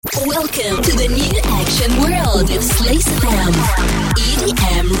Welcome to the new action world of Slice FM.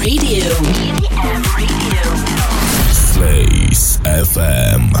 EDM Radio. EDM Radio. Slice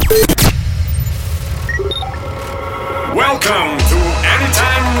FM. Welcome to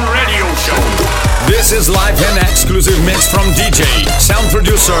Anytime Radio Show. This is live and exclusive mix from DJ, sound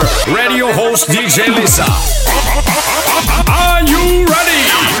producer, radio host DJ Lisa. Are you ready?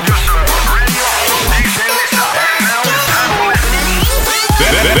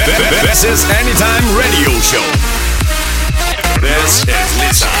 This is Anytime Radio Show. This is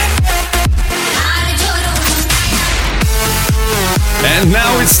Lisa. And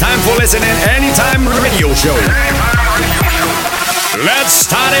now it's time for listening Anytime Radio Show. Let's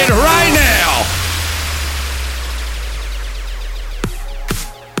start it right now.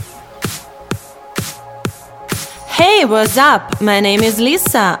 Hey, what's up? My name is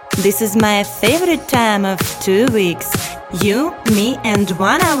Lisa. This is my favorite time of 2 weeks. You, me, and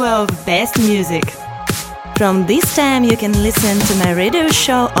 1 hour of best music. From this time you can listen to my radio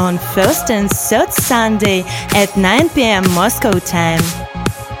show on first and third Sunday at 9 p.m. Moscow time.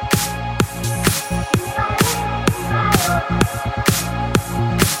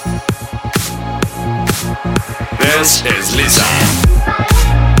 This is Lisa.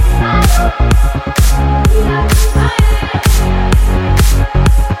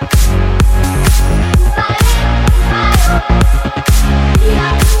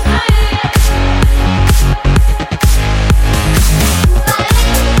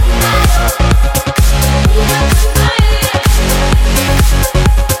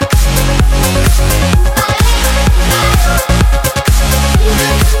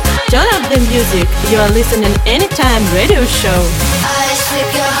 Turn up the music. You are listening Anytime Radio Show. Eyes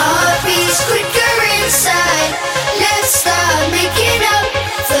flicker, heartbeats quicker inside. Let's start making up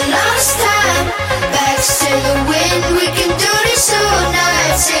for lost time. Backs to the wind, we can do this all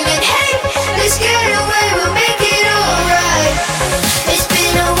night. Singing, hey, let's get away, we'll make it alright. It's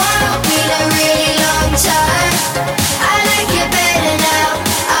been a while, been a really long time. I like you better now,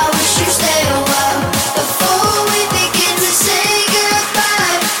 I wish you stay a while. Before we begin to say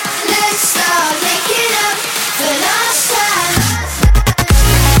goodbye, let's start making up for lost time.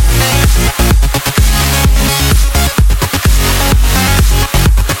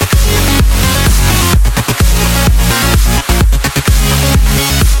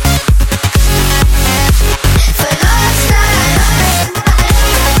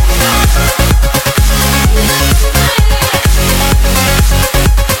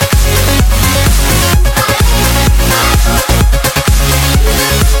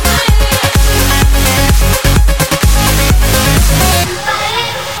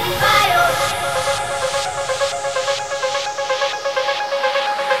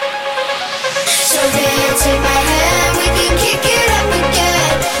 So then take my hand, we can kick it up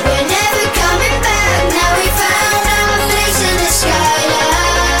again. We're never coming back, now we found our place in the skyline.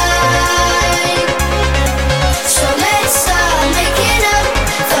 So let's start making up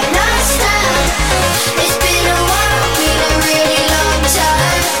for lost time. It's been a while, been a really long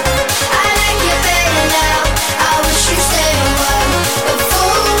time. I like you better now, I wish you stay a while.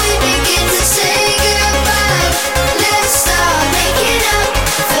 Before we begin to say goodbye, let's start making up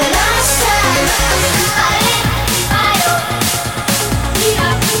for lost time.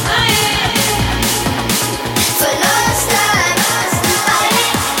 For lost time.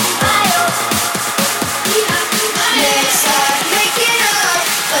 Let's start making up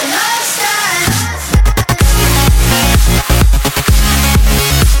for lost time. For lost time.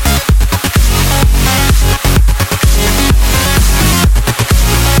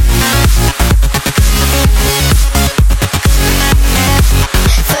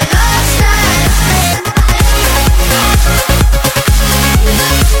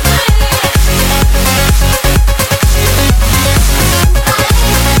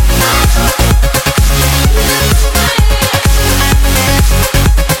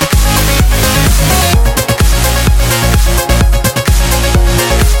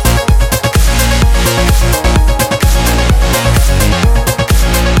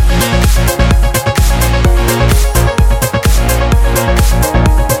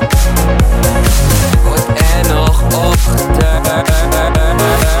 Wordt er nog opgeturnd?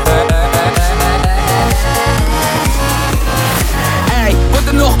 Ey, wordt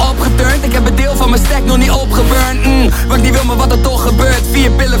er nog opgeturnd? Ik heb een deel van mijn stack nog niet opgeburnd. Wat ik niet wil, maar wat er toch gebeurt.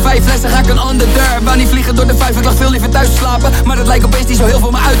 4 pillen, 5 flessen, ga ik een ander deur. Wou niet vliegen door de 5, ik lag veel liever thuis te slapen. Maar dat lijkt opeens niet zo heel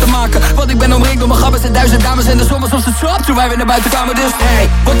veel me uit te maken. Want ik ben omringd door mijn gabbers en 1000 dames. En de zomer soms het slop, toen wij weer naar buiten kwamen. Dus hey,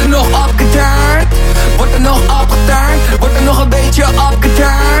 wordt er nog opgeturnd? Wordt er nog opgeturnd? Wordt er nog een beetje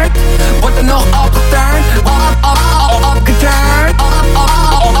opgeturnd? Wordt er nog opgeturnd? Opgeturnd?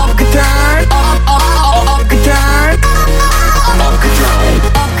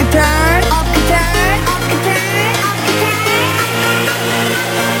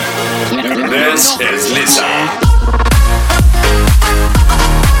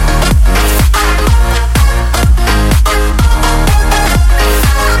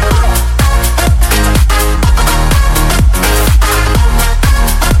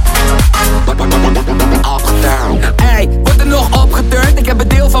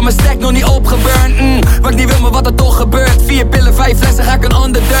 nog niet opgeburnt. Wat ik niet wil, maar wat er toch gebeurt. 4 pillen, 5 flessen, ga ik een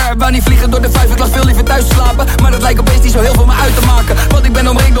ander deur. Wou niet vliegen door de 5, ik lag veel liever thuis slapen. Maar dat lijkt opeens niet zo heel veel me uit te maken. Want ik ben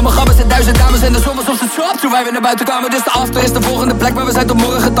omringd door mijn gabbers en 1000 dames. En de zon was op zijn shop toen wij weer naar buiten kwamen. Dus de after is de volgende plek waar we zijn tot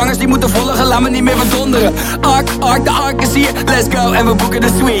morgen. Tangers die moeten volgen, laat me niet meer verdonderen. Ark, de ark is hier, let's go. En we boeken de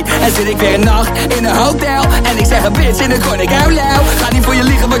suite. En zit ik weer een nacht in een hotel. En ik zeg een bitch in een corner, ik hou lauw. Ga niet voor je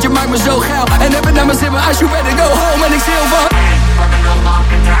liegen, want je maakt me zo geil. En heb het naar mijn zin, maar als you better go home. En ik zil van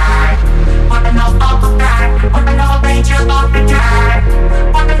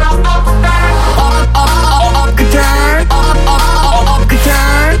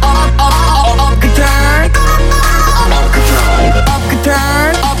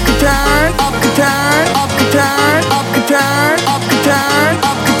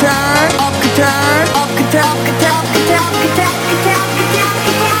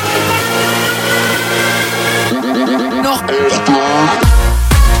nog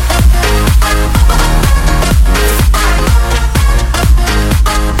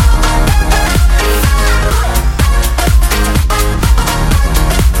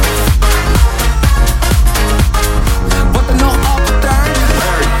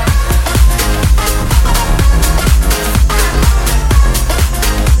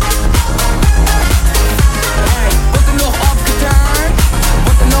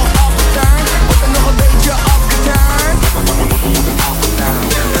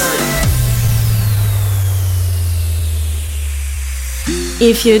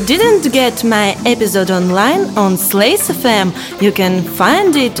If you didn't get my episode online on Slice FM, you can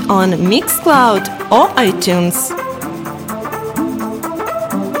find it on Mixcloud or iTunes.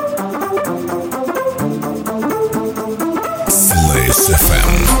 Slice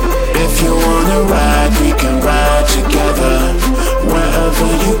FM. If you wanna ride, we can ride together. Wherever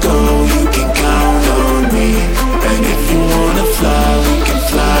you go, you can count on me. And if you wanna fly, we can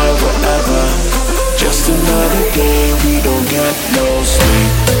fly wherever. Just another day, we don't get no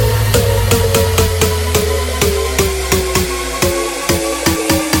sleep.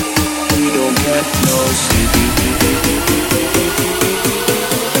 We don't get no sleep.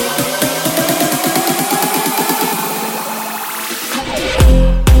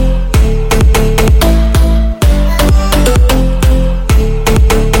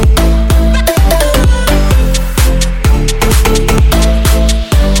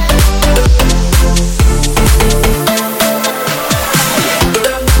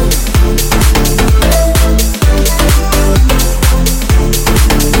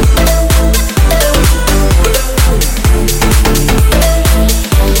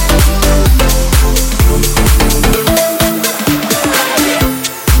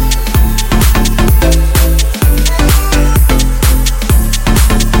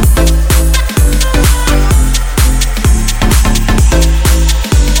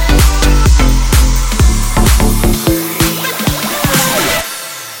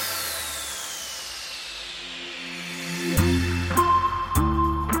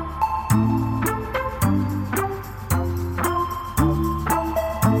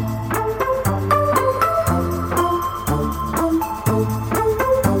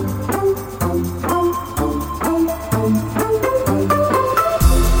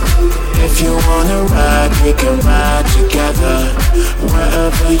 We can ride together.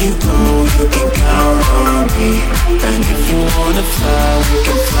 Wherever you go, you can count on me. And if you wanna fly, we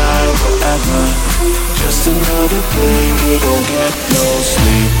can fly wherever. Just another day, we don't get no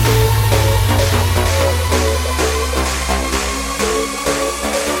sleep.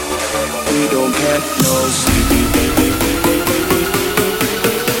 We don't get no sleep.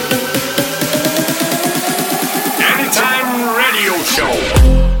 Anytime Radio Show.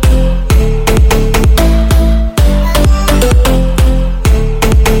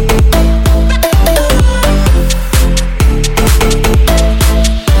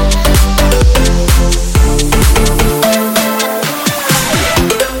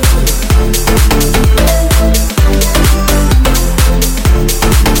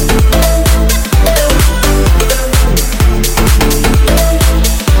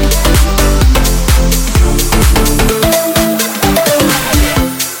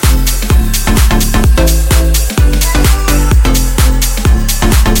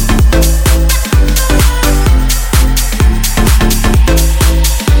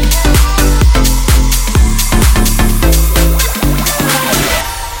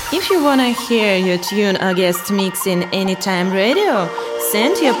 Wanna hear your tune or guest mix in Anytime Radio?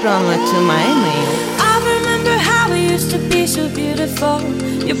 Send your promo to my mail. I remember how we used to be so beautiful.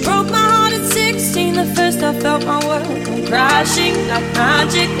 You broke my heart at 16. The first I felt my world come crashing like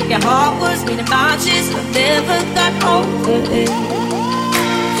magic. Your heart was made of matches, but never got over it.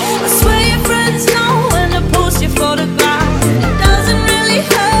 I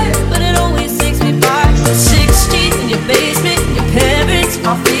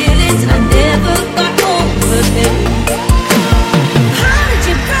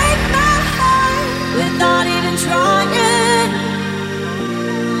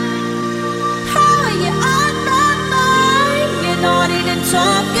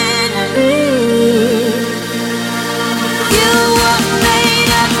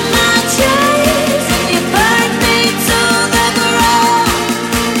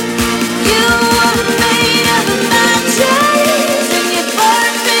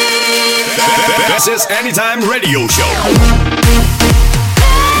This is Anytime Radio Show.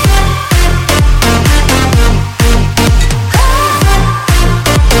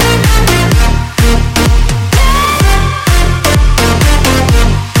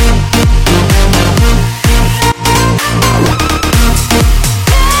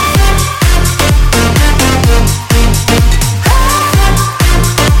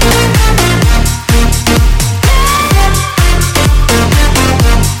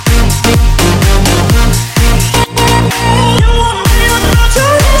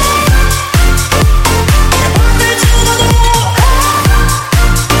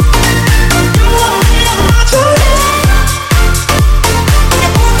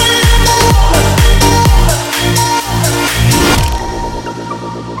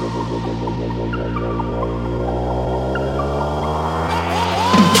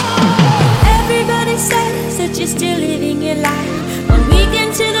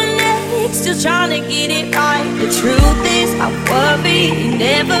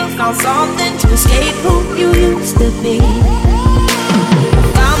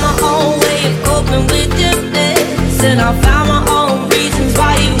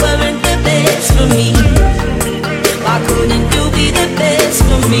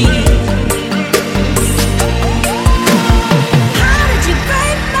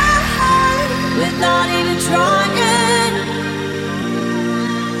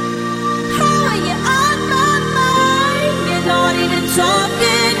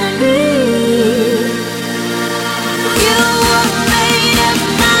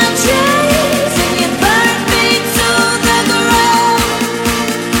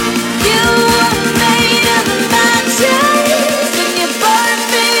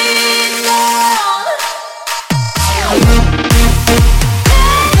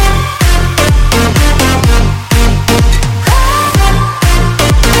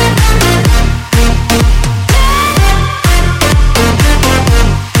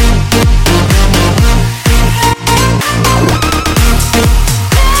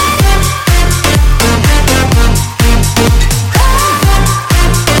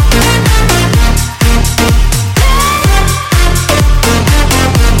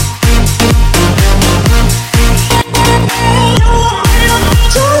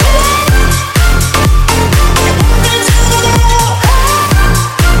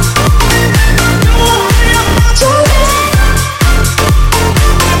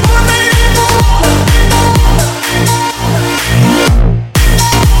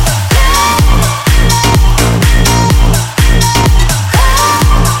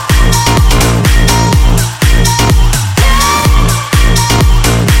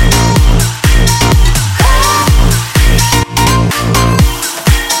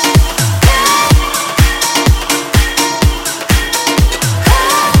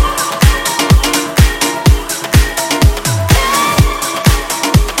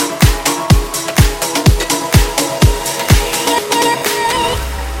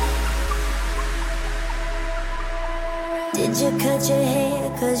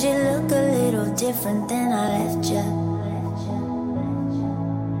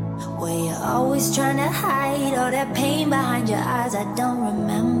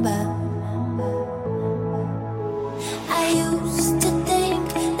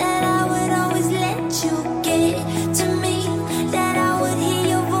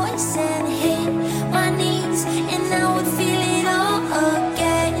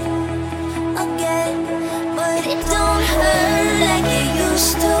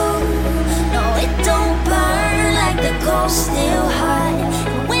 Still hot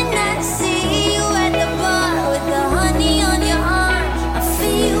when I see you at the bar with the honey on your arm. I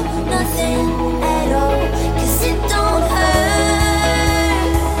feel nothing at all, 'cause it don't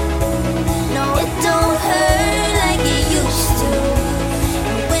hurt. No, it don't hurt like it used to.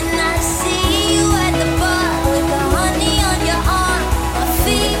 When I see you at the bar with the honey on your arm, I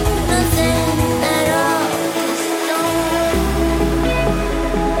feel nothing at all, 'cause it don't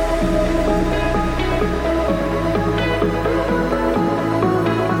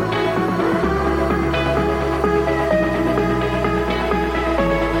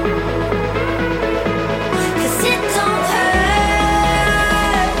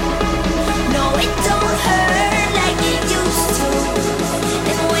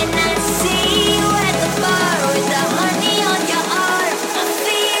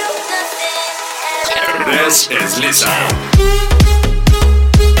This is Lisa.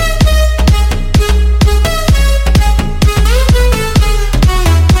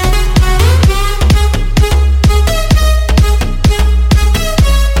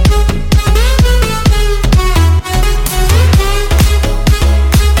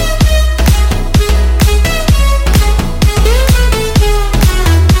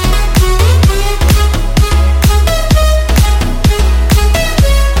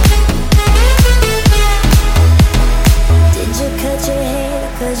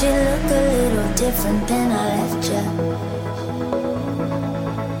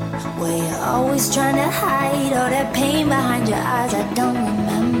 Were you always trying to hide all that pain behind your eyes? I don't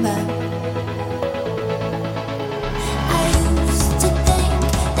remember. I used to think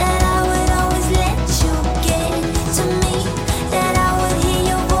that I would always let you get to me, that I would hear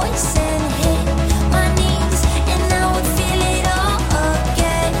your voice and hit my knees, and I would feel it all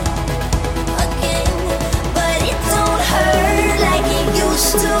again. But it don't hurt like it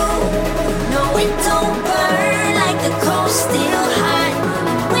used to. No, it don't burn like the cold still hot.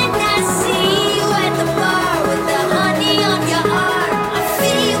 When I see you at the bar with the honey on your arm, I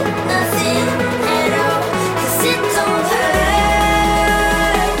feel nothing at all, 'cause it don't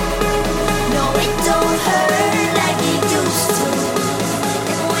hurt. No, it don't hurt like it used to.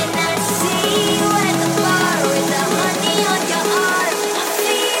 And when I see you at the bar with the honey on your arm, I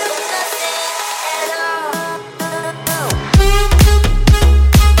feel nothing at all.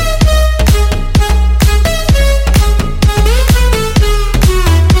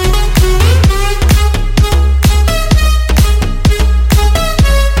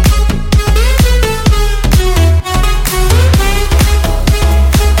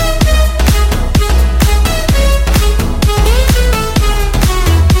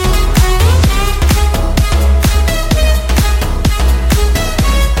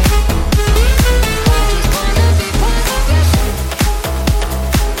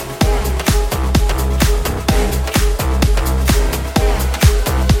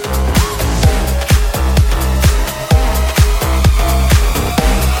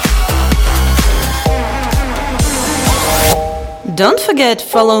 Don't forget,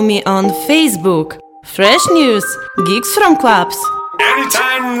 follow me on Facebook. Fresh news, gigs from clubs.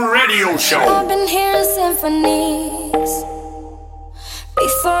 Anytime Radio Show. I've been hearing symphonies.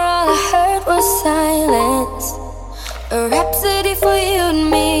 Before all I heard was silence. A rhapsody for you and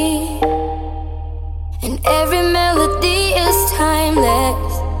me. And every melody is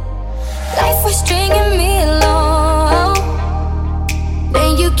timeless. Life was stringing me along.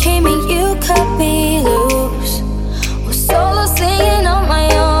 Then you came and you cut me loose. Was solo singing on my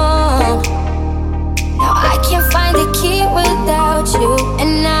own. Now I can't find the key without you.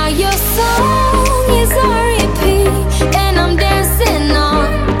 And now your song is on repeat, and I'm dancing on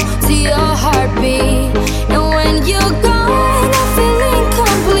to your heartbeat. And when you're gone, I feel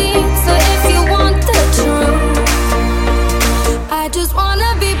incomplete. So if you want the truth, I just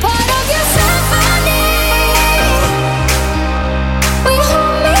wanna be part of your symphony. We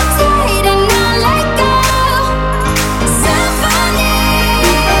hold me tight and not let go. Symphony,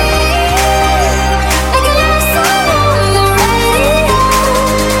 like a love song on the radio.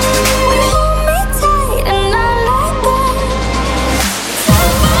 We hold me tight and not let go.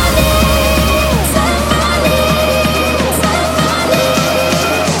 Symphony, symphony, symphony, symphony.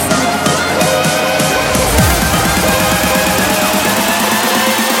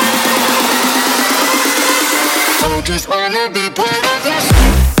 I just wanna be part of your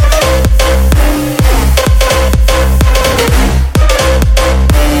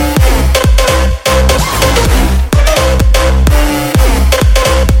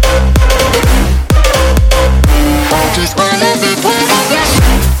I just wanna be part of your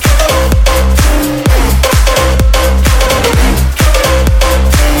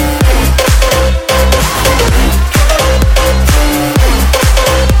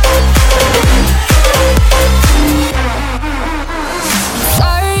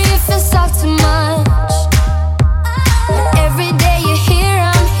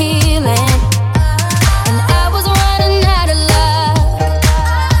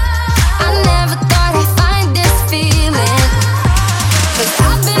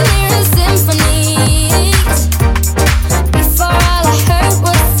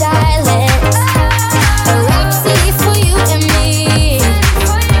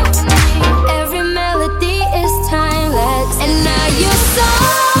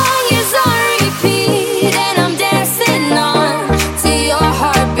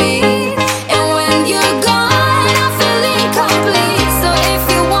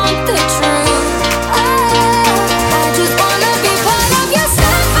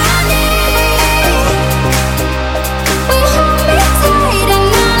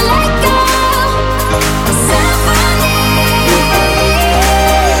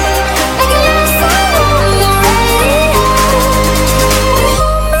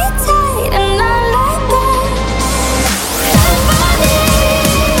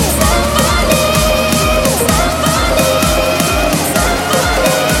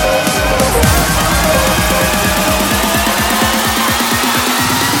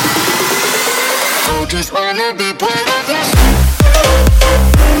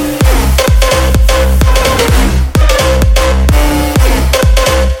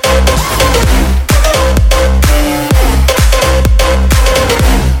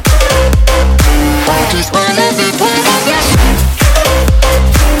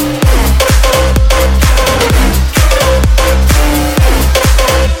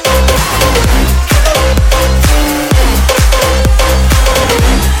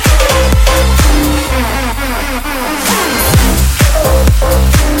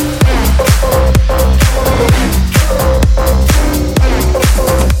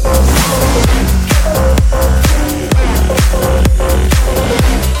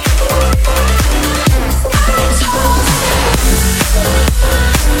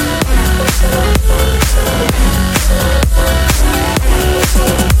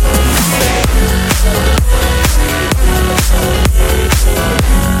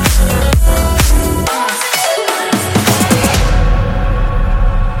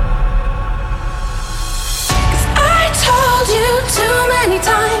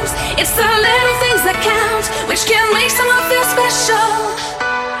It's the little things that count, which can make someone feel special.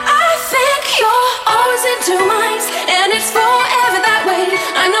 I think you're always in two minds, and it's forever that way.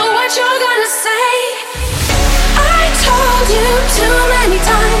 I know what you're gonna say. I told you too many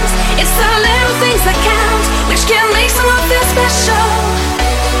times, it's the little things that count, which can make someone feel special.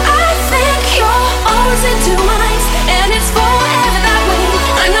 I think you're always in two minds, and it's forever that way.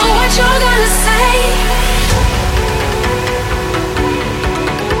 I know what you're gonna say.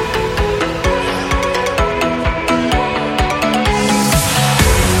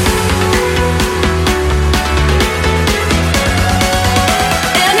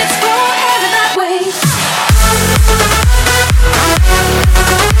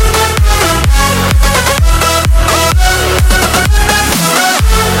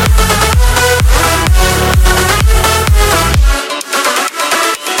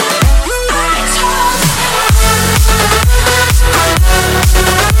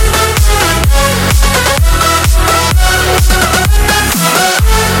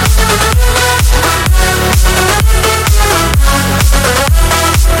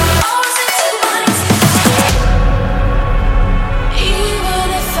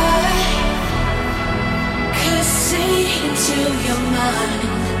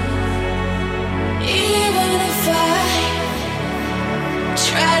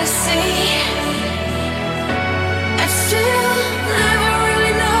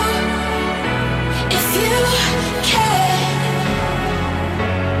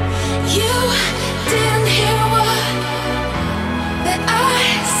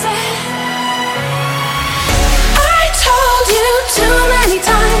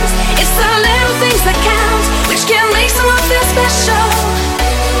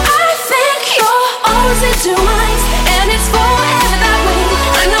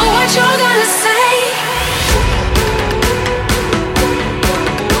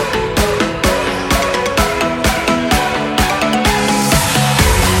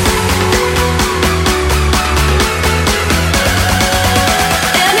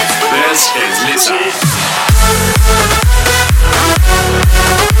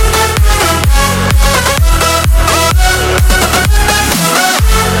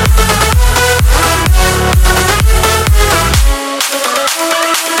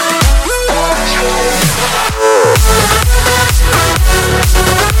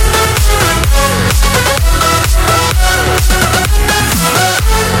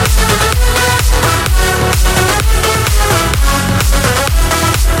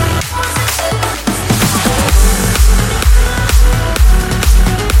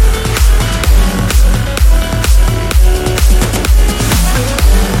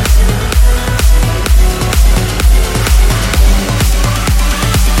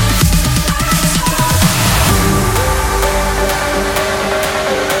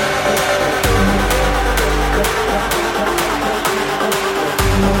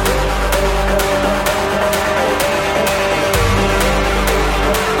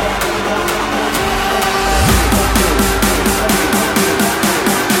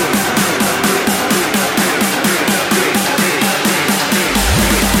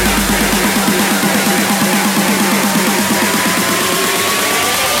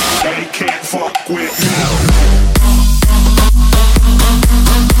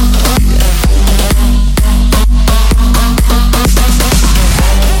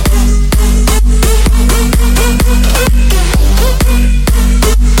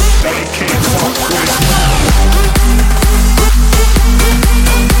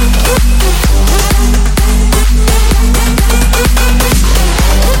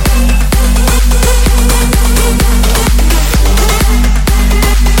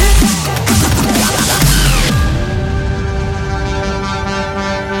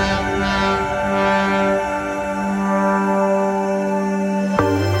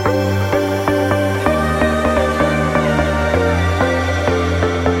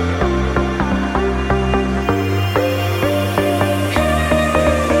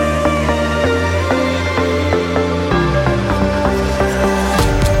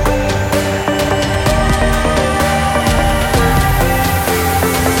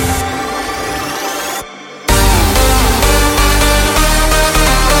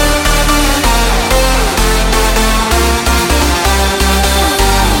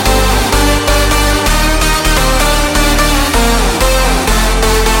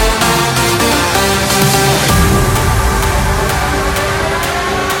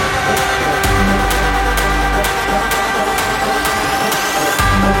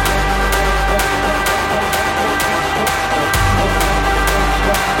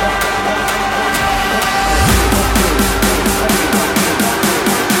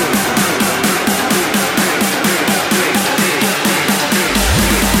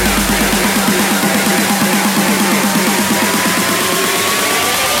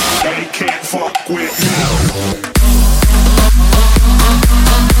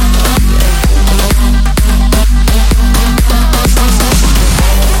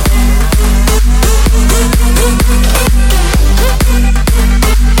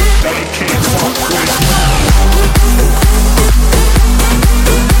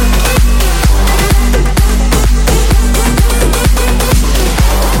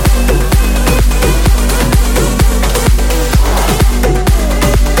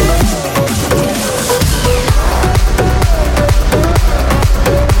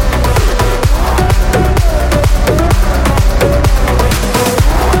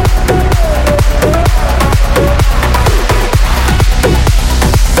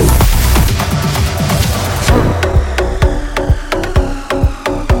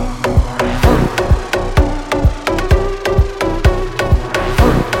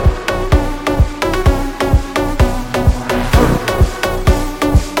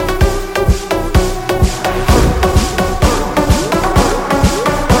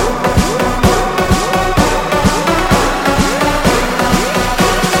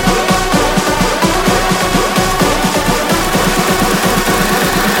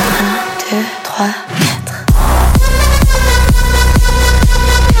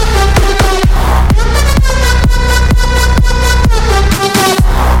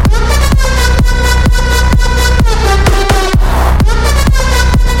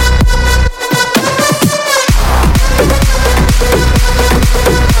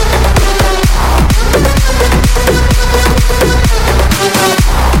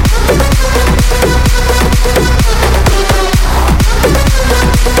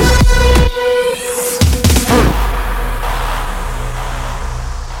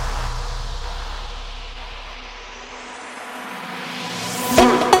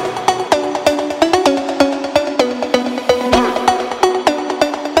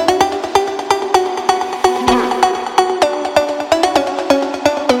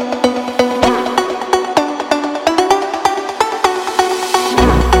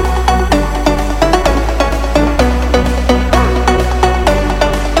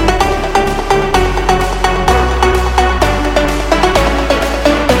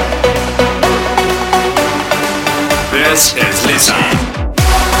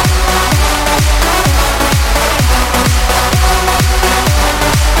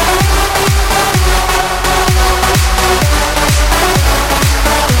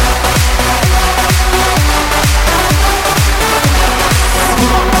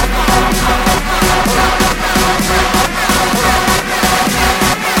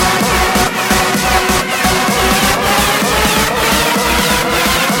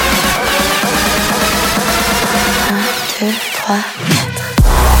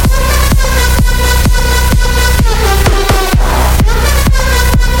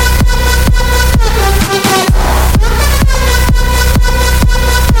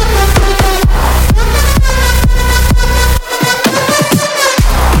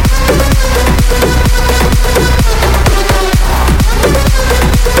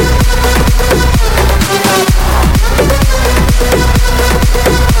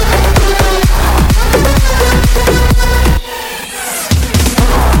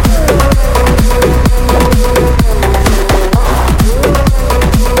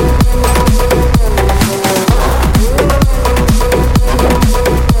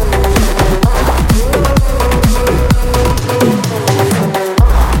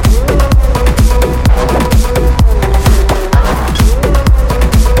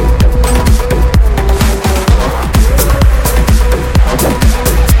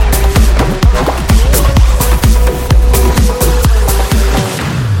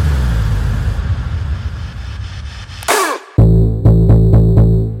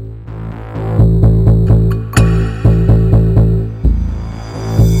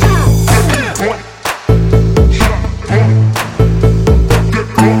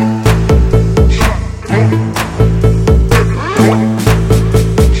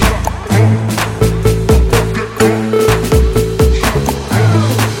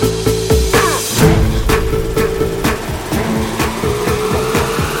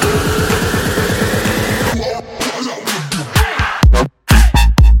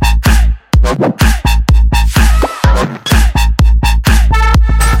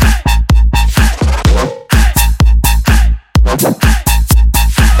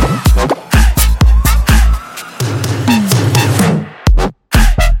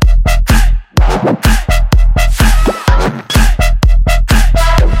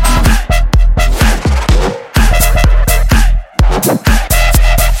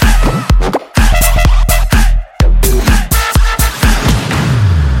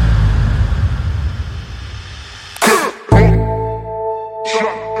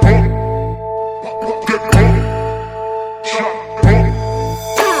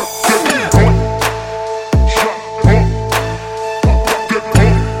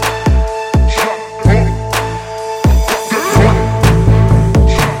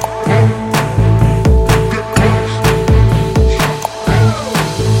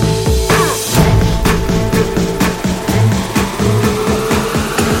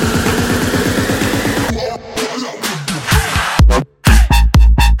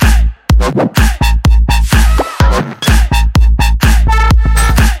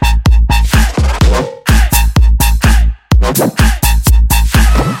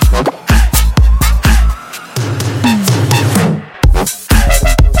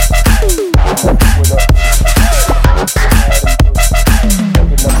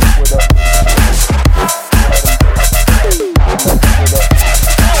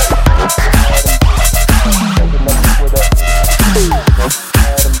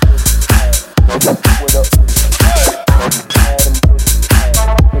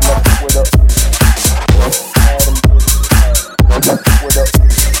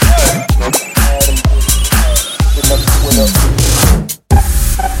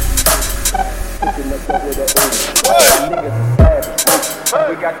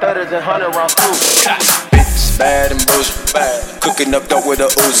 thudders and 100 rounds too. Bitches bad and bullshit, bad. Cooking up dope with a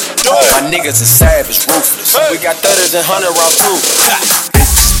Uzi. My niggas are savage, ruthless. We got thudders and 100 rounds too.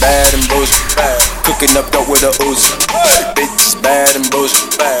 Bitches bad and bullshit, bad. Cooking up dope with a Uzi. Bitches bad and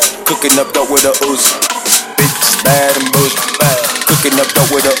bullshit, bad. Cooking up dope with a Uzi. Bitches bad and bullshit, bad. Cooking up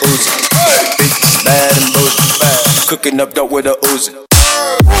dope with a Uzi. Bitches bad and bullshit, bad. Cooking up dope with a Uzi.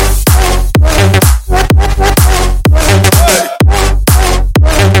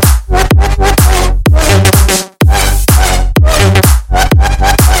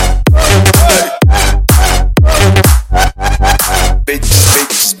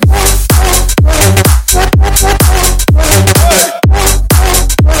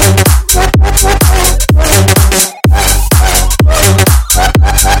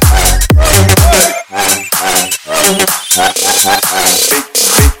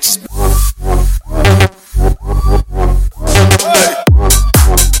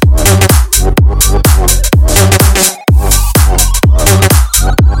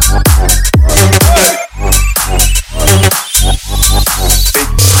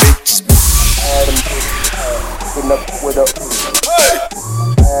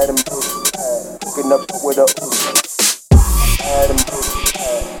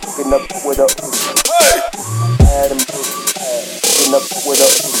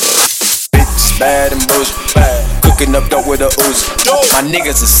 cooking up dope with a Uzi. My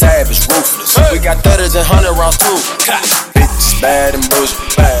niggas are savage, ruthless. We got 30s and 100 rounds too. Bitches bad and bullshit,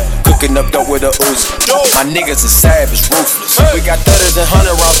 cooking up dope with a Uzi. My niggas are savage, ruthless. We got 30s and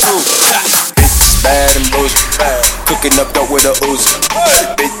 100 rounds too. Bitches bad and bullshit, cooking up dope with a Uzi.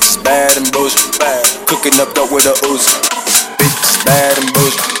 Bitches bad and bullshit, cooking up dope with a Uzi. Bitches bad and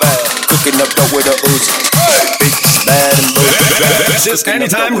bullshit, cooking up dope with a Uzi. Bitches bad and bullshit. This is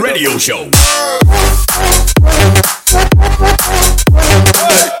Anytime Radio Show.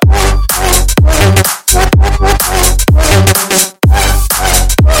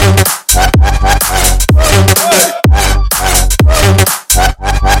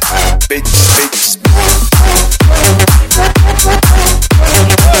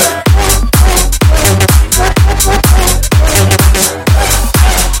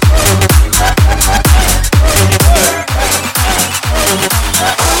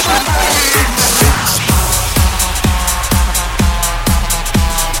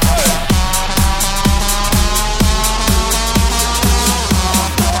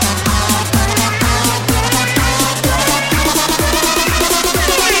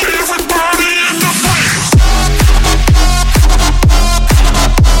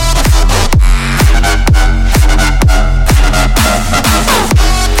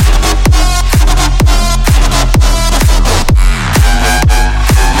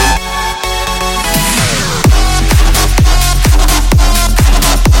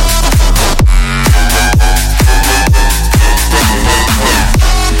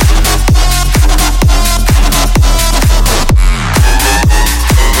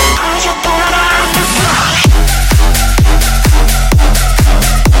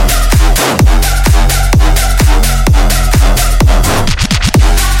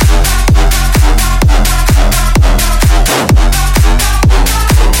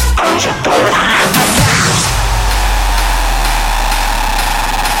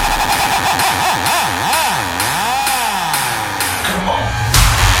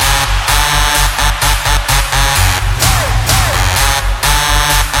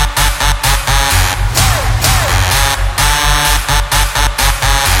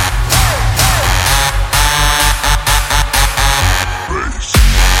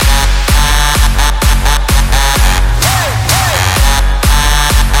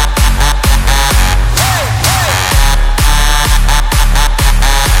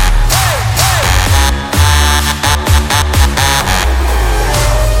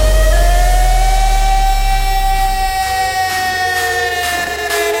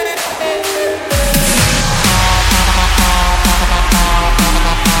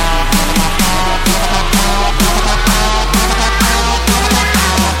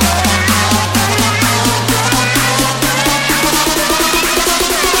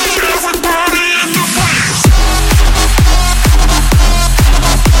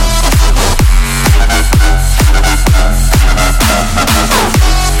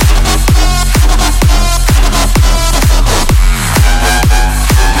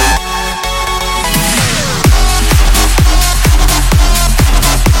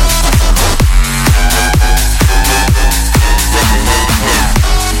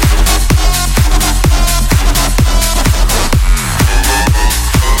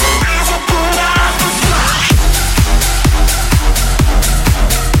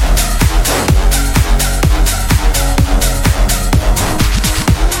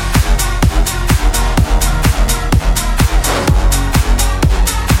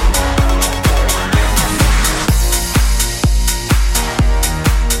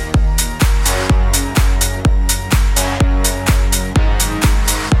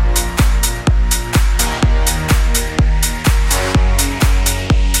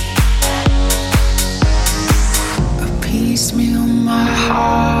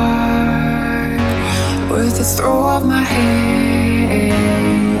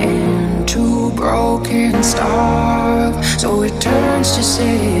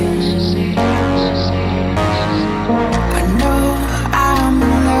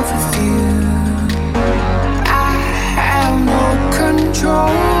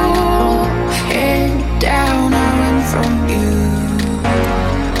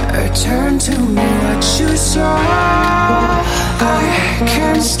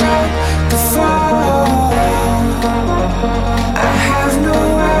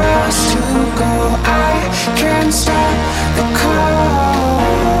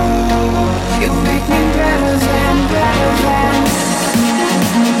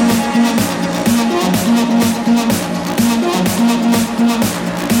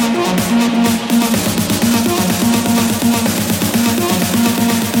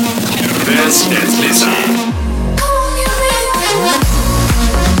 This is Lisa.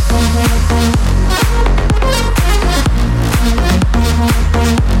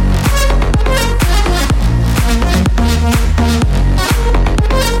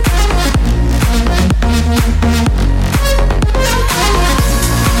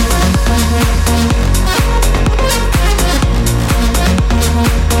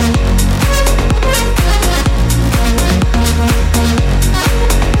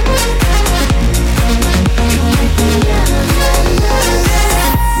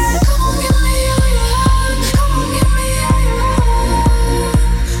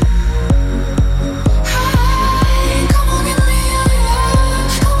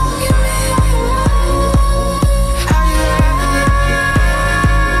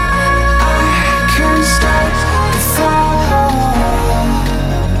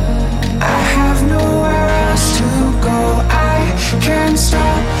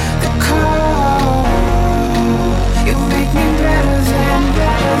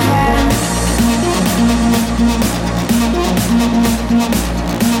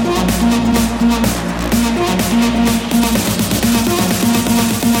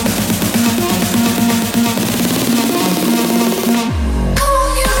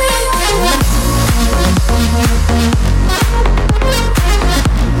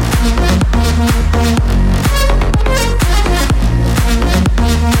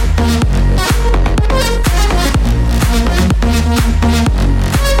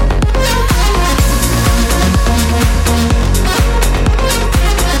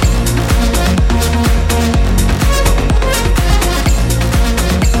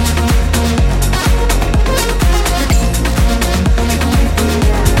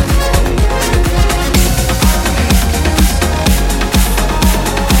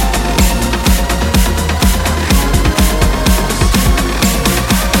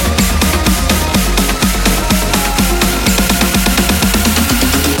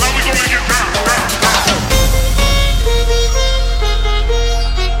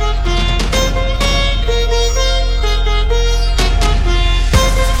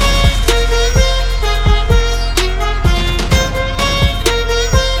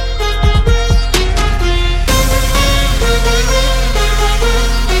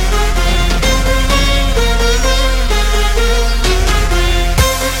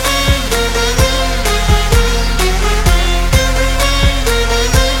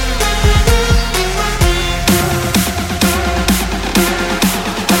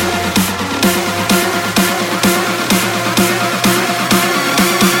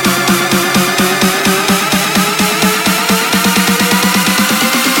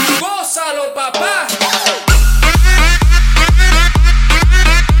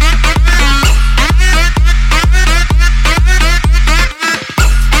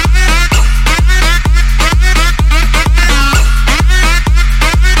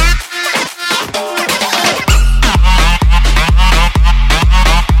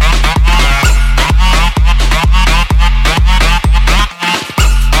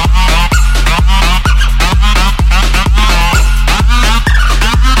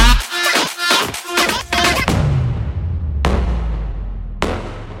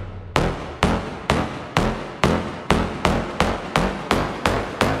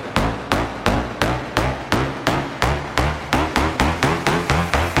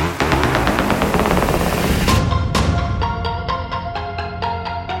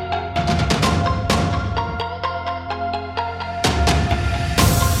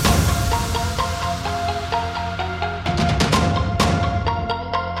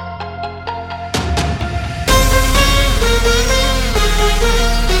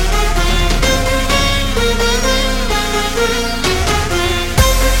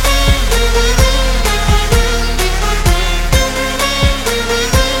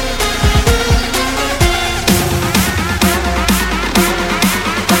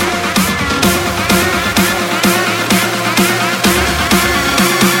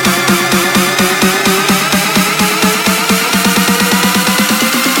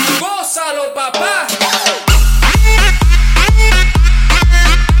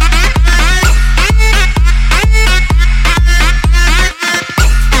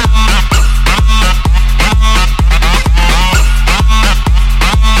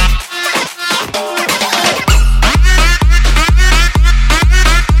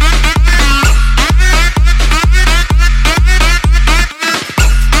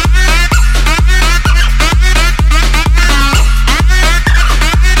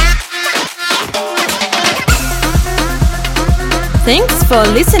 for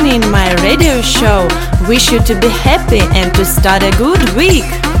listening my radio show. Wish you to be happy and to start a good week.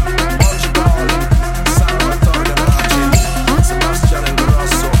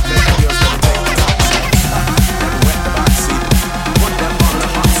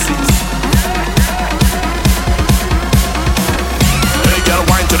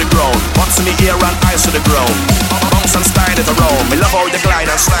 In the air and eyes to the ground. Bounce and slide it around. Me love how you glide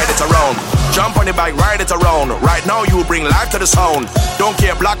and slide it around. Jump on the bike, ride it around. Right now you bring life to the sound. Don't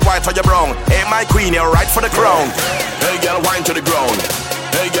care black, white or you brown. Hey my queen, you're right for the crown. Hey girl, wine to the ground.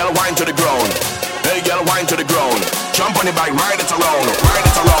 Hey girl, wine to the ground. Hey girl, wine to the ground. Jump on the bike, ride it around. Ride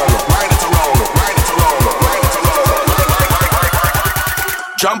it around. Ride it around. Ride it around. Ride it around.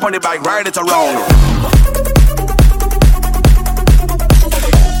 Jump on the bike, ride it around.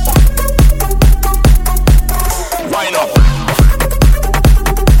 Wind up.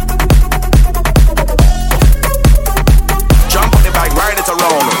 Jump on the bike, ride it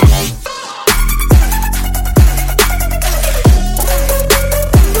around.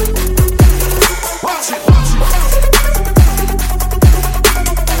 Watch it, watch it.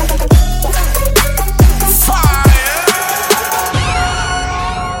 Fire!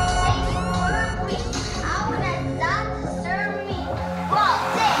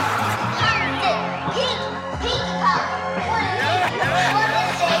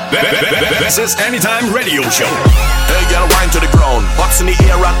 This is Anytime Radio Show. Hey girl, wine to the ground. Butts in the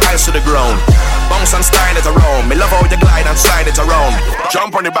air and eyes to the ground. Bounce and style it around. Me love how you glide and slide it around.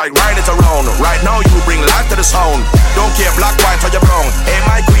 Jump on the bike, ride it around. Right now you bring life to the sound. Don't care black, white or you brown. Hey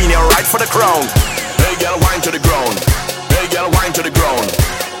my queen, you're right for the crown. Hey girl, wine to the ground. Hey girl, wine to the ground.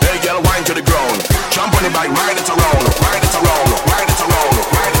 Hey girl, wine to the ground. Jump on the bike, ride it around. Ride it around. Ride it around.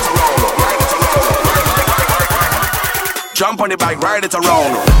 Ride it around. Ride it around. Jump on the bike, ride it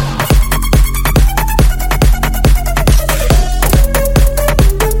around.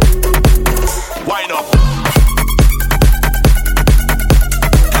 Wind up.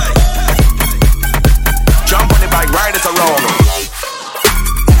 Hey. Jump on the bike, ride it around.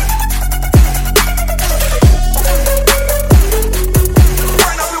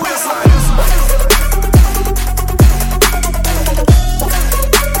 Wind up the waistline.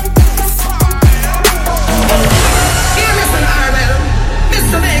 Here, Mr. Marvel,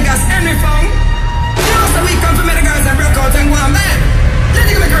 Mr. Mega.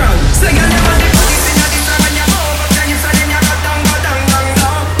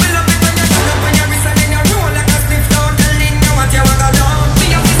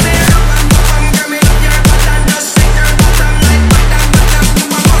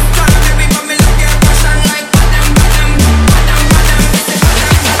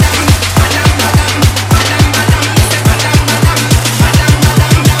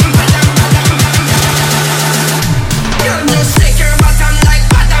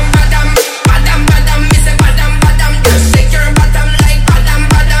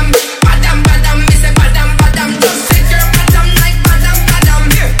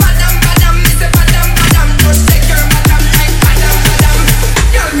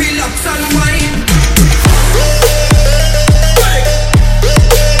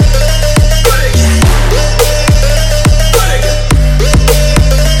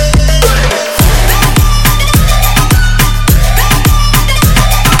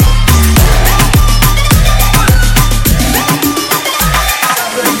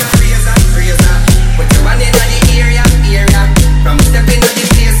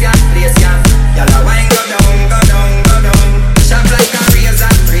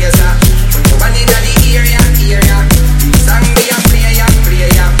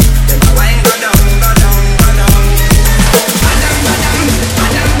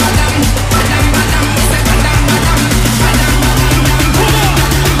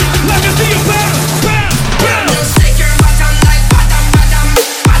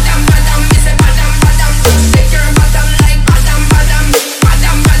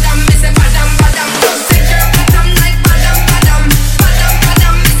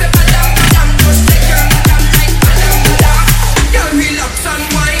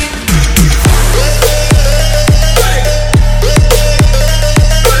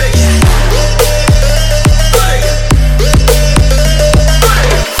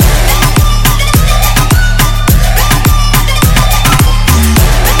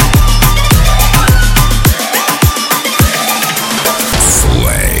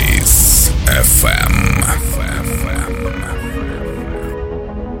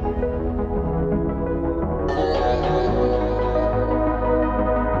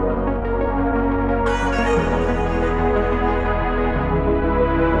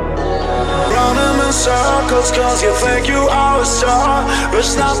 circles cause you think you are a star.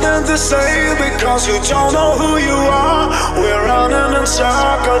 There's nothing to say because you don't know who you are. We're running in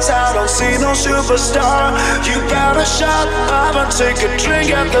circles, I don't see no superstar. You better shut up and take a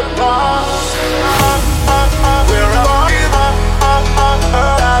drink at the bar. We're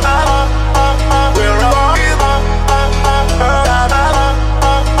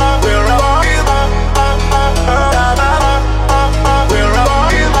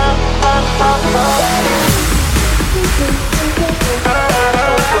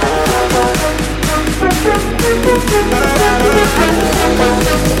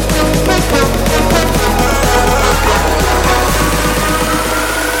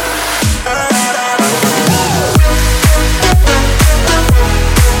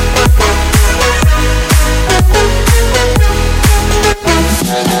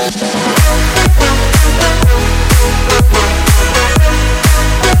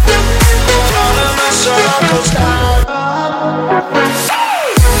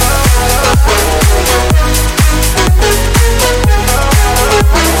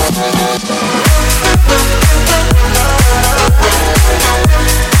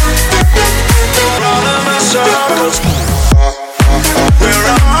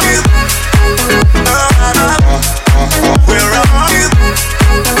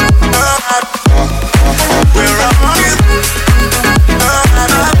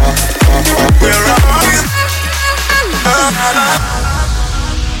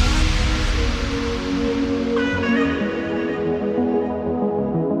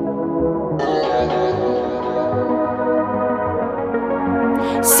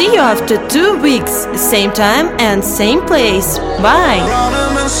See you after 2 weeks, same time and same place. Bye.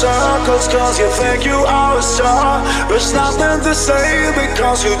 Running in circles cause you think you are a star. There's nothing to say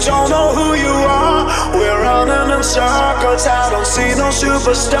because you don't know who you are. We're running in circles, I don't see no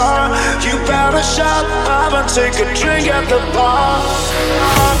superstar. You better shut up and take a drink at the bar.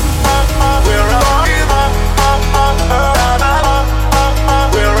 We're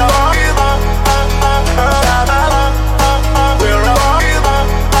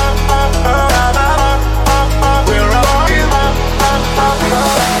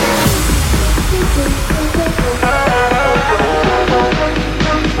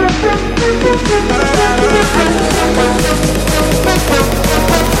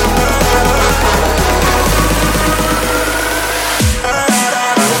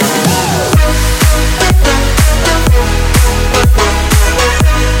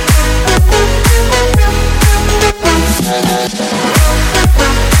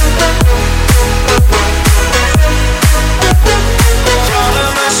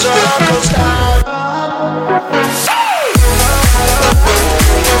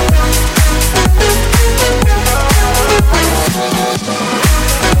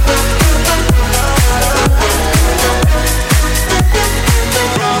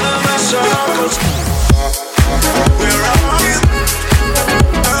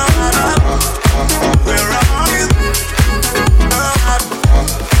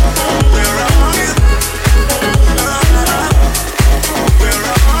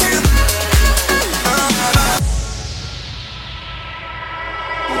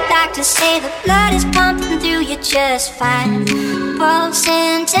just fine. Pulse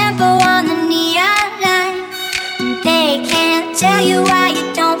and tempo on the neon line. They can't tell you why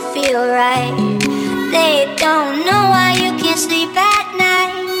you don't feel right. They don't know why you can't sleep at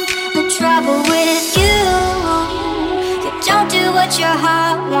night. The trouble with you don't do what your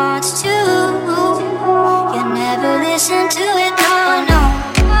heart wants to. You never listen to it, no, no.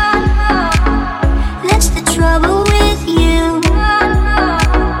 That's the trouble with you.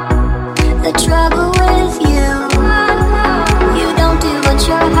 The trouble with you. You don't do what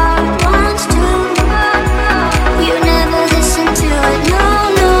your heart wants to. You never listen to it, no,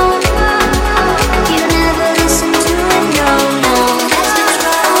 no. You never listen to it, no, no. That's the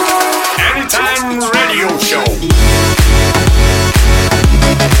trouble. Anytime Radio Show.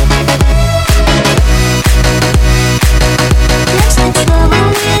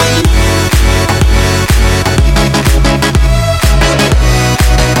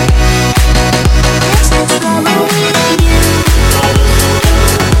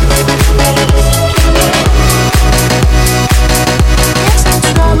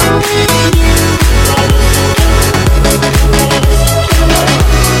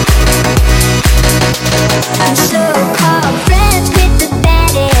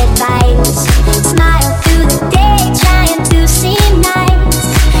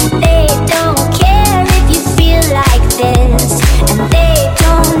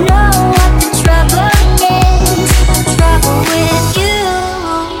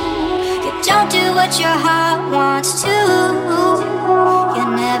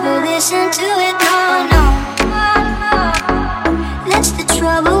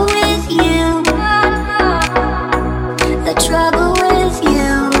 trouble